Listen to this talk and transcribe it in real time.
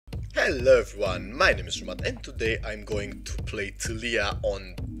Hello everyone, my name is Drewmatth and today I'm going to play Taliyah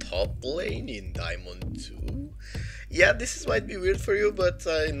on top lane in Diamond 2. Yeah, this might be weird for you, but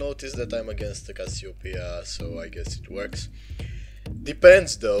I noticed that I'm against the Cassiopeia, so I guess it works.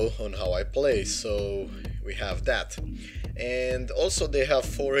 Depends though on how I play, so we have that. And also they have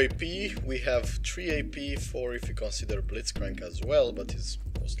 4 AP, we have 3 AP, 4 if you consider Blitzcrank as well, but it's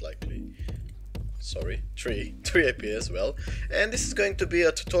most likely... Sorry, 3 AP as well. And this is going to be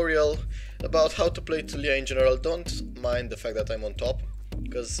a tutorial about how to play Taliyah in general. Don't mind the fact that I'm on top,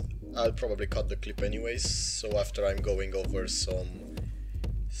 because I'll probably cut the clip anyways. So after I'm going over some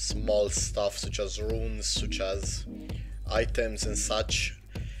small stuff such as runes, such as items and such,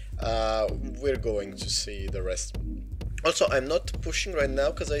 we're going to see the rest. Also, I'm not pushing right now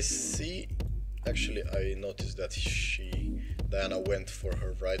because I see... Actually, I noticed that Diana went for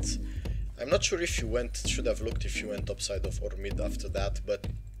her rights. I'm not sure if you should have looked if you went upside of or mid after that, but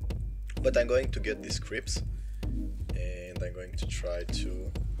I'm going to get these creeps and I'm going to try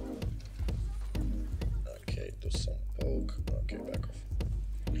to do some poke. Okay, back off.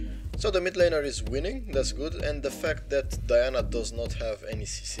 So the mid laner is winning, that's good, and the fact that Diana does not have any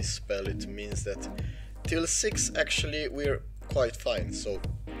CC spell, it means that till 6 actually we're quite fine, so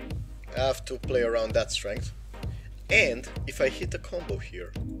I have to play around that strength. And if I hit a combo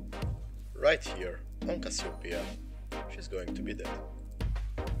here, right here, on Cassiopeia, she's going to be dead.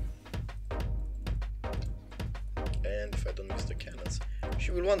 And if I don't miss the cannons, she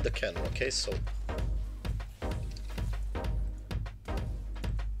will want the cannon, okay, so...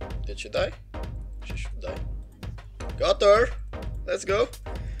 Did she die? She should die. Got her! Let's go!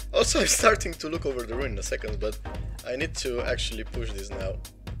 Also, I'm starting to look over the rune in a second, but I need to actually push this now.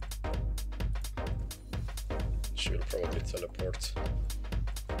 She will probably teleport.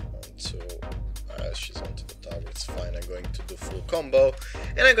 She's onto the tower, it's fine. I'm going to do full combo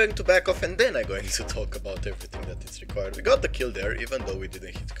and I'm going to back off, and then I'm going to talk about everything that is required. We got the kill there even though we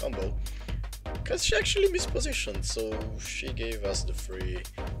didn't hit combo because she actually mispositioned, so she gave us the free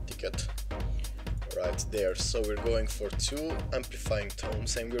ticket right there. So we're going for 2 amplifying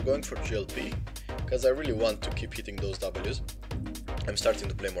tomes and we're going for GLP because I really want to keep hitting those Ws. I'm starting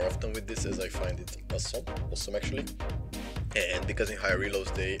to play more often with this as I find it awesome actually. And because in higher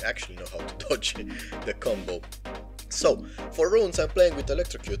reloads they actually know how to dodge the combo. So, for runes I'm playing with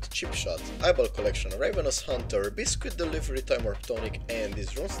Electrocute, Chip Shot, Eyeball Collection, Ravenous Hunter, Biscuit Delivery, Time Warp Tonic, and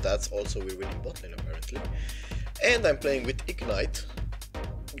these rune stats. Also we're winning bot lane apparently. And I'm playing with Ignite,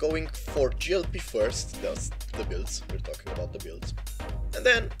 going for GLP first, that's the builds, we're talking about the builds. And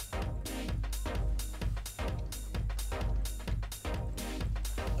then...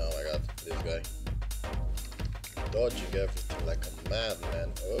 Oh my god, this guy. Dodging everything like a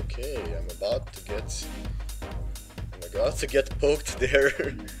madman. Okay, I'm about to get poked there.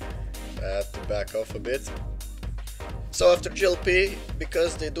 I have to back off a bit. So after GLP,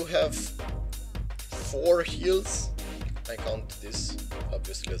 because they do have 4 heals, I count this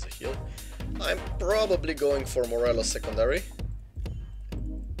obviously as a heal, I'm probably going for Morelos secondary.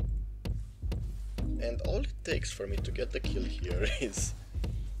 And all it takes for me to get the kill here is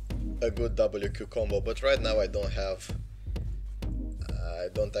a good WQ combo, but right now I don't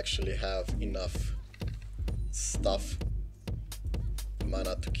actually have enough stuff,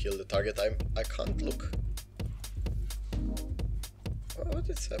 mana to kill the target. I can't look. What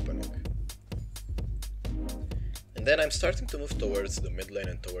is happening? And then I'm starting to move towards the mid lane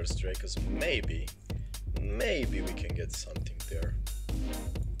and towards Drake, because maybe we can get something there.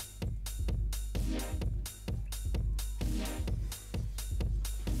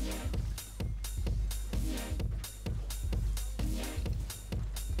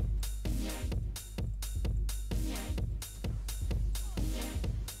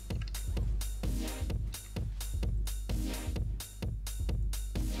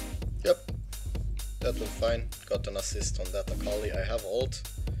 Yep, that was fine. Got an assist on that Akali. I have ult.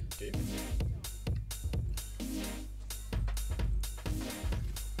 Okay.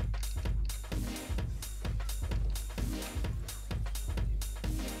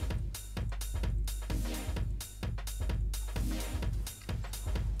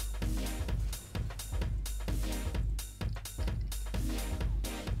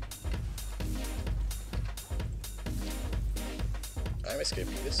 I'm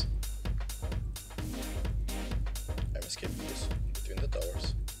escaping this. Between the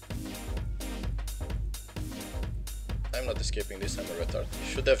towers. I'm not escaping this, I'm a retard.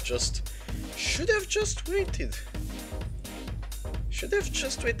 Should have just waited.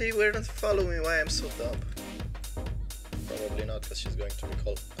 They weren't following me. Why I'm so dumb. Probably not, because she's going to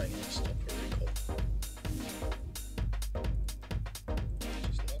recall. I need to stop her recall.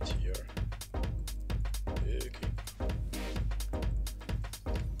 She's not here.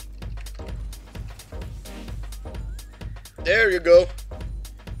 There you go.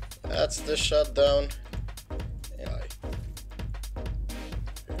 That's the shutdown. Yeah.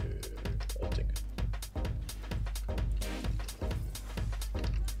 I think.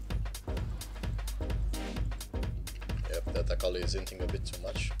 Yep, that Akali is hinting a bit too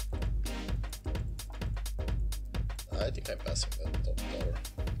much. I think I'm passing that top tower.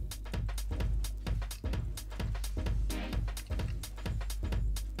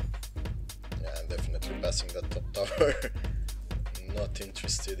 Yeah, I'm definitely passing that top tower. Not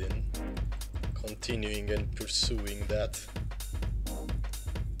interested in continuing and pursuing that.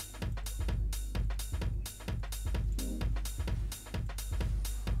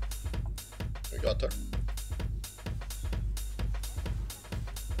 We got her.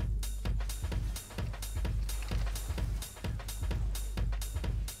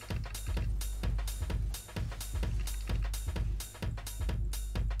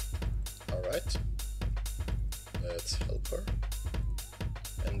 Alright, let's help her,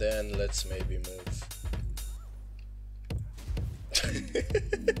 and then let's maybe move.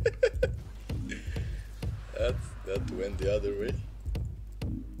 that went the other way.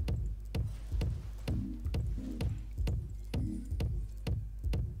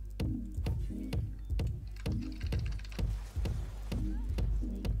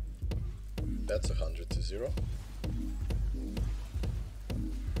 That's 100-0.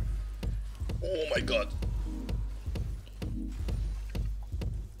 Oh my god!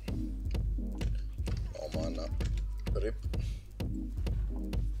 Oh mana. Rip.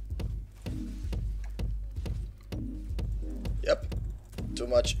 Yep. Too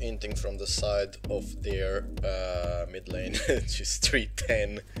much hinting from the side of their mid lane. She's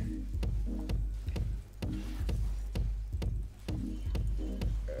 310.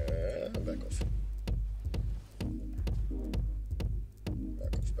 Back off.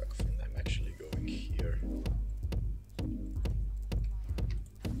 Back off. And I'm actually going here.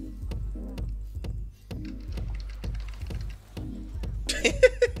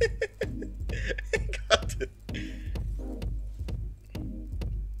 Got it.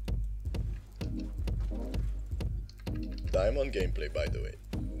 Diamond gameplay, by the way.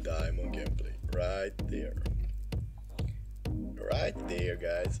 Diamond gameplay. Right there. Right there,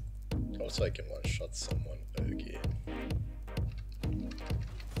 guys. Also, I can one-shot someone again.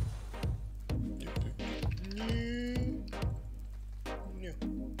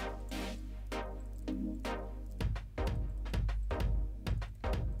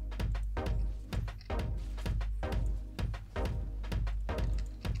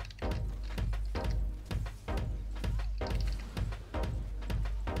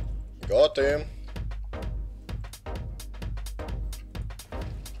 Got him.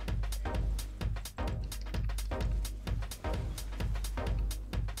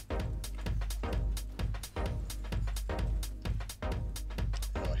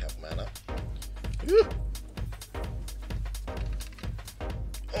 Now I have mana.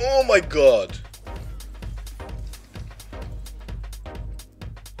 Oh my god!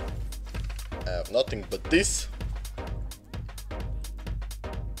 I have nothing but this.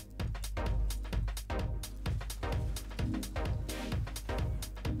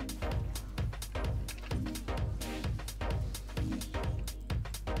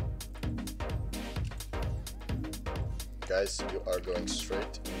 Guys, you are going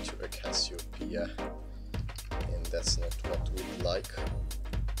straight into a Cassiopeia, and that's not what we'd like.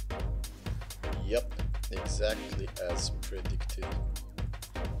 Yep, exactly as predicted.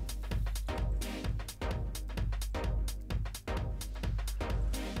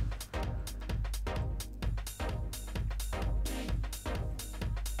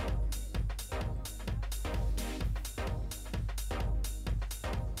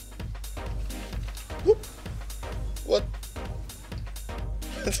 Whoop. What?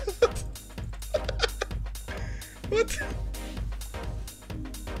 What?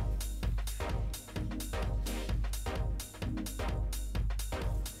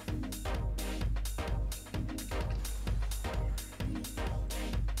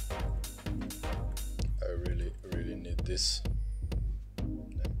 I really need this.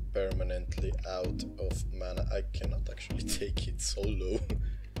 I'm permanently out of mana. I cannot actually take it solo.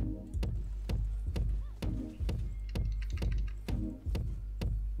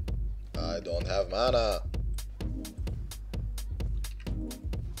 I don't have mana.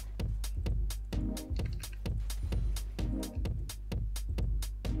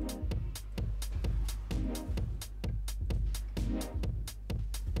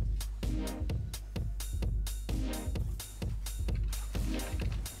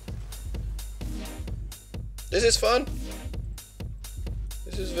 This is fun.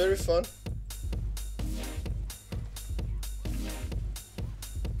 This is very fun.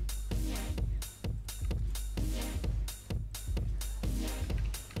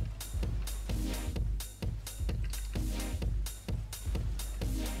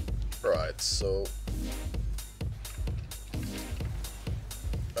 Right, so...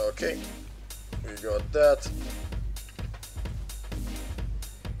 Okay, we got that.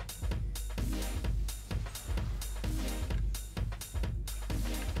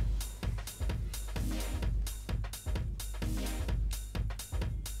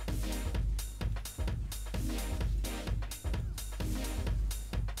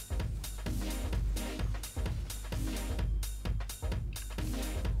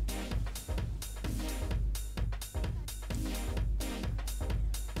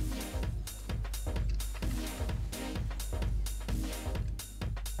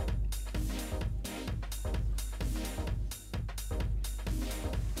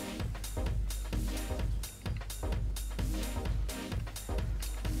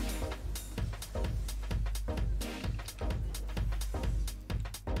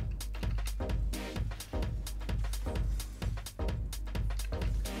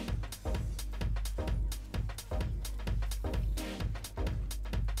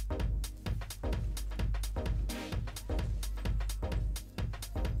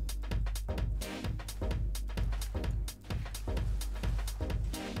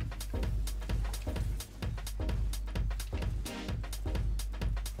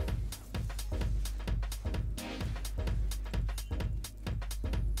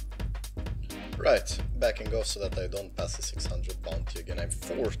 Right, backing off so that I don't pass the 600 bounty again. I'm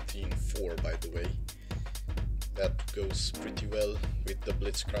 14-4 by the way. That goes pretty well with the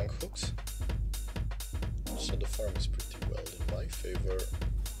Blitzcrank hooks. So the farm is pretty well in my favor.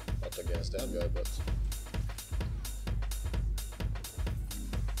 Not against that guy, but...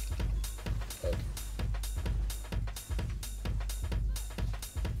 Okay.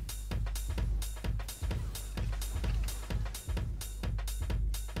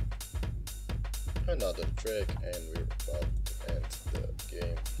 Another trick, and we're about to end the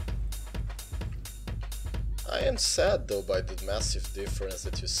game. I am sad though by the massive difference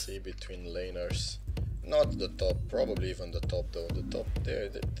that you see between laners. Not the top, probably even the top though. The top,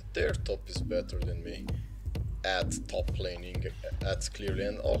 their top is better than me at top laning, at clearly,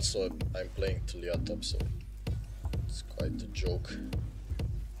 and also I'm playing Taliyah top, so it's quite a joke.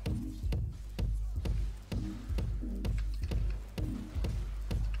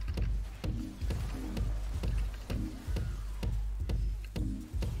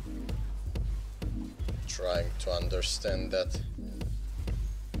 Trying to understand that.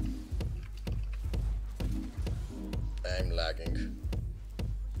 I'm lagging.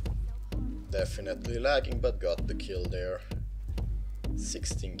 Definitely lagging, but got the kill there.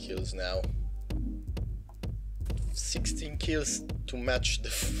 16 kills now. 16 kills to match the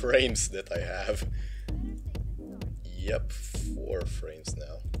frames that I have. Yep, 4 frames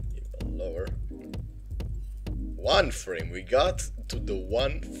now. Even lower. 1 frame, we got to the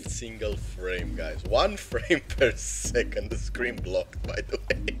 1 single frame, guys. 1 frame per second. The screen blocked, by the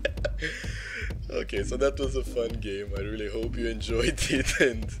way. Okay, so that was a fun game. I really hope you enjoyed it,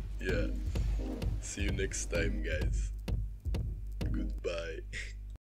 and yeah, see you next time, guys.